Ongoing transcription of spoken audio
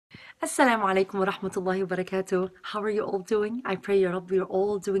Assalamu alaikum wa rahmatullahi wa barakatuh. How are you all doing? I pray, Ya Rabbi, you're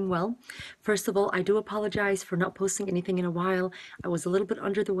all doing well. First of all, I do apologize for not posting anything in a while. I was a little bit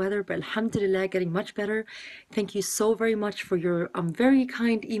under the weather, but alhamdulillah, getting much better. Thank you so very much for your very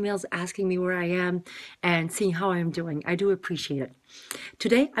kind emails asking me where I am and seeing how I am doing. I do appreciate it.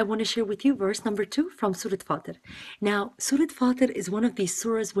 Today, I want to share with you verse number 2 from Surah Fatir. Now, Surah Fatir is one of these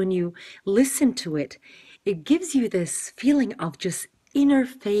surahs, when you listen to it, it gives you this feeling of just inner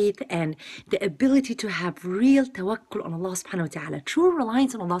faith and the ability to have real tawakkul on Allah subhanahu wa ta'ala, true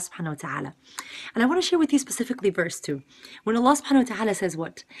reliance on Allah subhanahu wa ta'ala. And I want to share with you specifically verse 2. When Allah subhanahu wa ta'ala says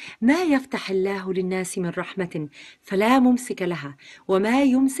what? ما يفتح الله للناس من رحمة فلا ممسك لها وما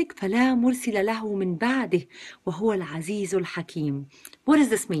يمسك فلا مرسل له من بعده وهو العزيز الحكيم. What does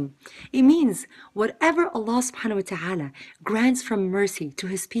this mean? It means whatever Allah subhanahu wa ta'ala grants from mercy to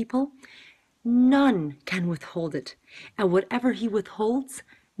his people, none can withhold it. And whatever he withholds,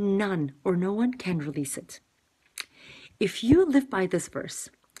 none or no one can release it. If you live by this verse,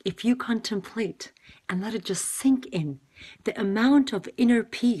 if you contemplate and let it just sink in, the amount of inner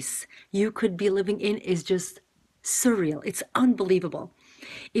peace you could be living in is just surreal. It's unbelievable.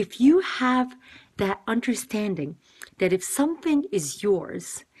 If you have that understanding that if something is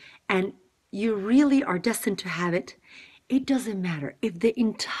yours and you really are destined to have it, it doesn't matter if the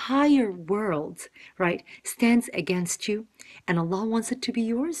entire world, right, stands against you and Allah wants it to be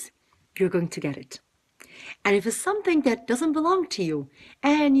yours, you're going to get it. And if it's something that doesn't belong to you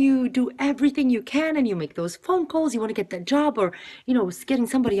and you do everything you can and you make those phone calls, you want to get that job or, getting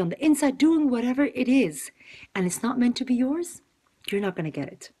somebody on the inside, doing whatever it is, and it's not meant to be yours, you're not going to get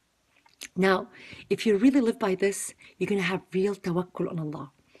it. Now, if you really live by this, you're going to have real tawakkul on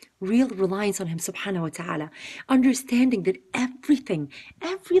Allah. Real reliance on him subhanahu wa ta'ala, understanding that everything,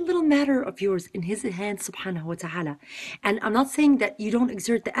 every little matter of yours in his hands subhanahu wa ta'ala. And I'm not saying that you don't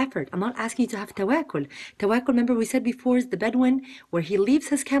exert the effort. I'm not asking you to have tawakkul. Tawakkul, remember we said before, is the Bedouin where he leaves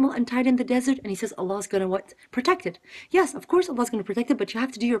his camel untied in the desert and he says Allah's going to what? Protect it. Yes, of course Allah's going to protect it, but you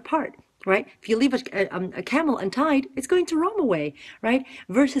have to do your part, right? If you leave a camel untied, it's going to roam away, right?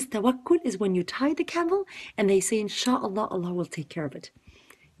 Versus tawakkul is when you tie the camel and they say, inshallah, Allah will take care of it.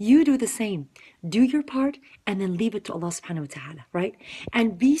 You do the same. Do your part and then leave it to Allah subhanahu wa ta'ala, right?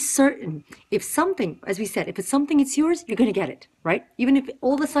 And be certain, if something, as we said, if it's something it's yours, you're going to get it, right? Even if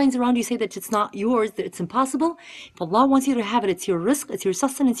all the signs around you say that it's not yours, that it's impossible, if Allah wants you to have it, it's your rizq, it's your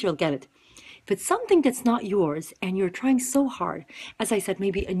sustenance, you'll get it. If it's something that's not yours and you're trying so hard, as I said,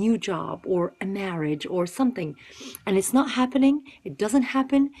 maybe a new job or a marriage or something, and it's not happening, it doesn't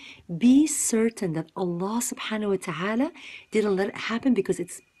happen, be certain that Allah subhanahu wa ta'ala didn't let it happen because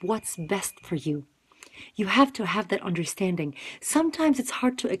it's what's best for you. You have to have that understanding. Sometimes it's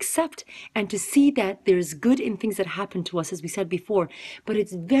hard to accept and to see that there's good in things that happen to us, as we said before, but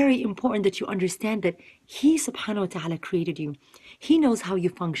it's very important that you understand that He subhanahu wa ta'ala created you. He knows how you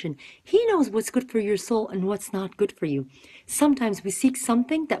function. He knows what's good for your soul and what's not good for you. Sometimes we seek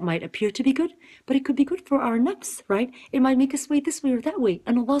something that might appear to be good, but it could be good for our nafs, right? It might make us way this way or that way,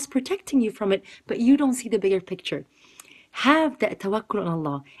 and Allah's protecting you from it, but you don't see the bigger picture. Have that tawakkul on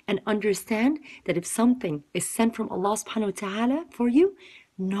Allah and understand that if something is sent from Allah subhanahu wa ta'ala for you,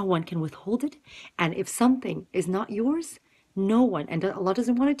 no one can withhold it. And if something is not yours, no one, and Allah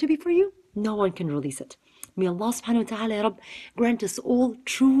doesn't want it to be for you, no one can release it. May Allah subhanahu wa ta'ala, Ya Rabb, grant us all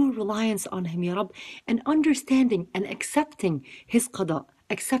true reliance on Him, Ya Rabb, and understanding and accepting His qada,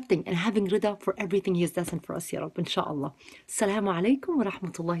 accepting and having rida for everything He has destined for us, Ya Rabb, inshaAllah. Assalamu alaikum wa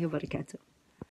rahmatullahi wa barakatuh.